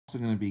Also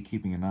going to be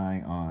keeping an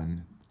eye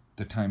on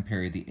the time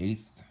period the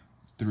 8th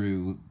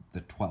through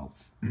the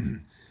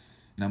 12th.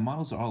 Now,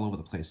 models are all over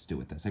the place to do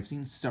with this. I've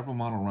seen several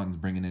model runs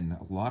bringing in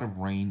a lot of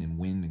rain and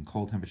wind and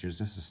cold temperatures,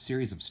 just a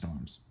series of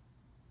storms.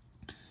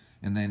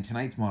 And then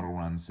tonight's model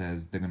run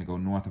says they're going to go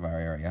north of our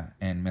area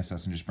and miss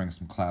us and just bring us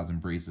some clouds and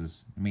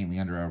breezes, mainly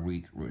under our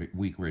weak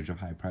ridge of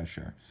high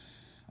pressure.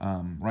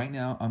 Right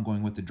now, I'm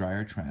going with the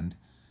drier trend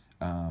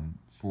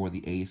for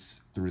the 8th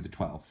through the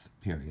 12th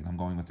period. I'm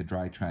going with the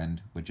dry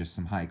trend with just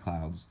some high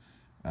clouds,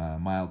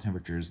 mild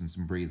temperatures, and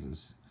some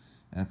breezes,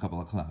 and a couple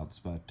of clouds,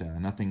 but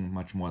nothing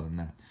much more than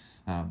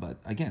that. But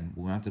again,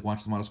 we'll have to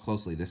watch the models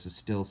closely. This is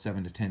still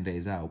 7 to 10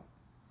 days out,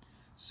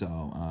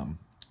 so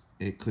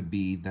it could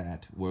be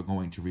that we're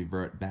going to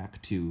revert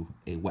back to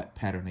a wet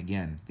pattern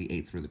again, the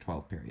 8th through the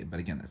 12th period. But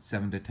again, that's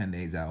 7 to 10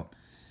 days out,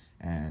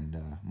 and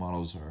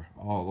models are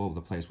all over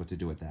the place what to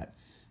do with that.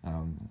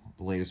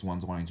 The latest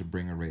one's wanting to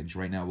bring a ridge.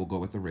 Right now, we'll go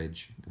with the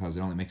ridge because it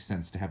only makes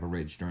sense to have a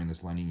ridge during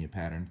this La Nina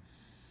pattern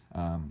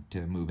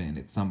to move in.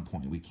 At some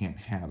point, we can't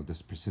have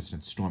this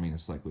persistent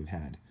storminess like we've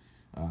had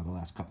the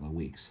last couple of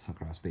weeks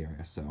across the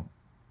area. So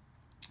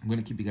I'm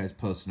going to keep you guys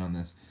posted on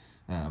this.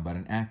 But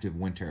an active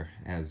winter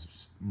has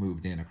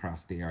moved in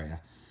across the area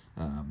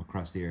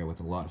with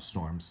a lot of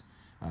storms.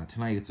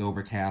 Tonight it's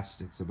overcast.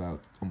 It's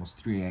about almost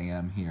 3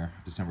 a.m. here,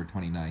 December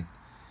 29th,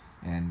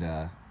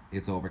 and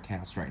it's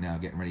overcast right now,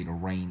 getting ready to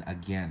rain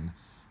again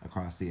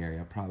across the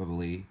area.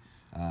 Probably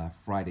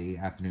Friday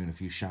afternoon, a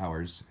few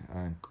showers,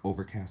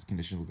 overcast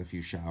conditions with a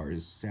few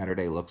showers.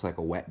 Saturday looks like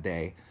a wet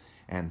day,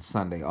 and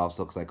Sunday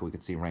also looks like we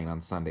could see rain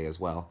on Sunday as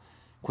well.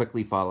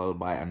 Quickly followed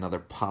by another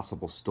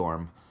possible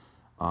storm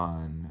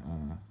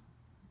on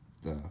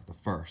the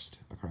 1st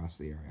across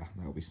the area.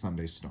 That will be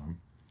Sunday's storm.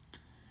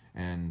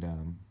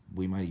 And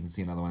we might even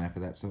see another one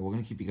after that. So we're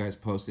going to keep you guys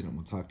posted, and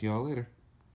we'll talk to you all later.